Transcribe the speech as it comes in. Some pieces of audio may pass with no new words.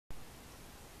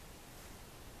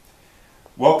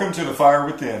Welcome to The Fire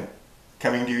Within,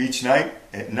 coming to you each night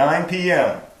at 9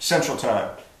 p.m. Central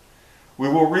Time. We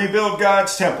will rebuild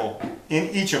God's temple in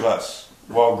each of us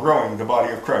while growing the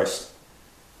body of Christ.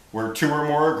 Where two or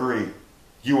more agree,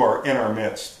 you are in our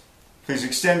midst. Please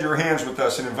extend your hands with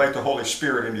us and invite the Holy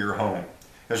Spirit into your home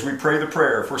as we pray the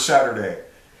prayer for Saturday,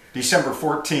 December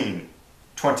 14,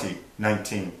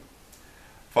 2019.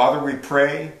 Father, we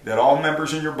pray that all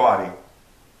members in your body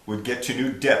would get to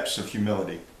new depths of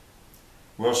humility.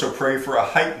 We also pray for a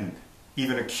heightened,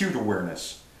 even acute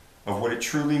awareness of what it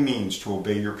truly means to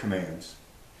obey your commands.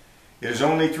 It is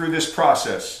only through this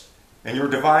process and your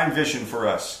divine vision for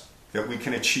us that we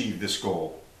can achieve this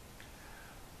goal.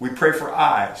 We pray for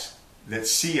eyes that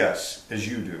see us as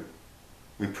you do.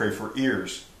 We pray for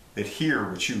ears that hear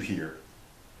what you hear.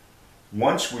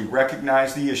 Once we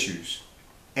recognize the issues,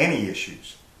 any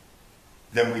issues,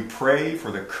 then we pray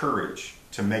for the courage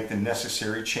to make the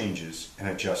necessary changes and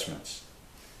adjustments.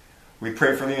 We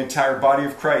pray for the entire body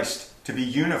of Christ to be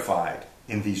unified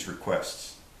in these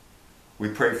requests. We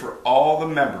pray for all the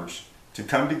members to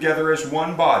come together as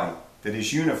one body that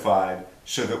is unified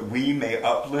so that we may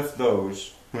uplift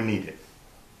those who need it.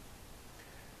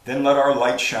 Then let our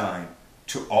light shine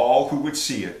to all who would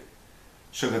see it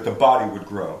so that the body would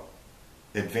grow,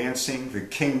 advancing the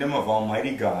kingdom of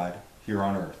Almighty God here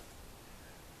on earth.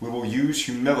 We will use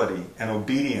humility and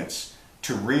obedience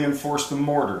to reinforce the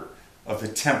mortar of the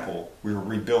temple we are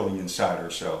rebuilding inside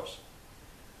ourselves.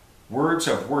 Words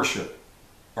of worship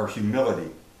are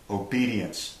humility,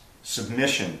 obedience,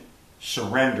 submission,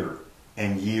 surrender,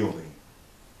 and yielding.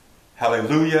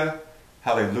 Hallelujah,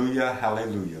 hallelujah,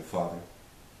 hallelujah, Father.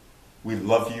 We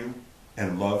love you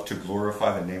and love to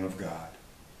glorify the name of God.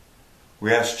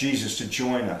 We ask Jesus to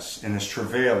join us in this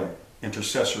travailing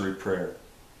intercessory prayer.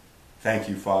 Thank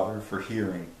you, Father, for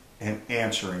hearing and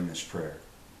answering this prayer.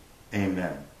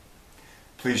 Amen.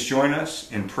 Please join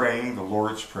us in praying the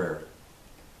Lord's Prayer.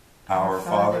 Our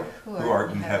Father, who art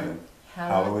in heaven,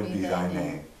 hallowed be thy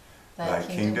name. Thy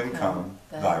kingdom come,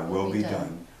 thy will be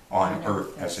done, on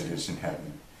earth as it is in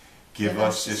heaven. Give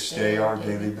us this day our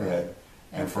daily bread,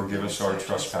 and forgive us our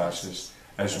trespasses,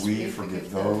 as we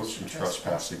forgive those who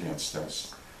trespass against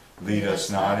us. Lead us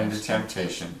not into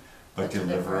temptation, but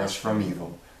deliver us from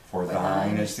evil. For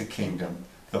thine is the kingdom,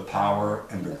 the power,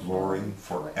 and the glory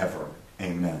forever.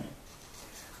 Amen.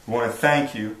 We want to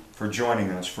thank you for joining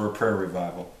us for a prayer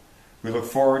revival. We look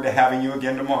forward to having you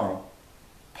again tomorrow,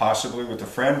 possibly with a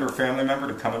friend or family member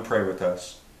to come and pray with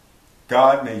us.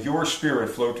 God, may your Spirit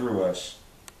flow through us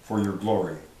for your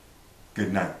glory.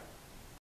 Good night.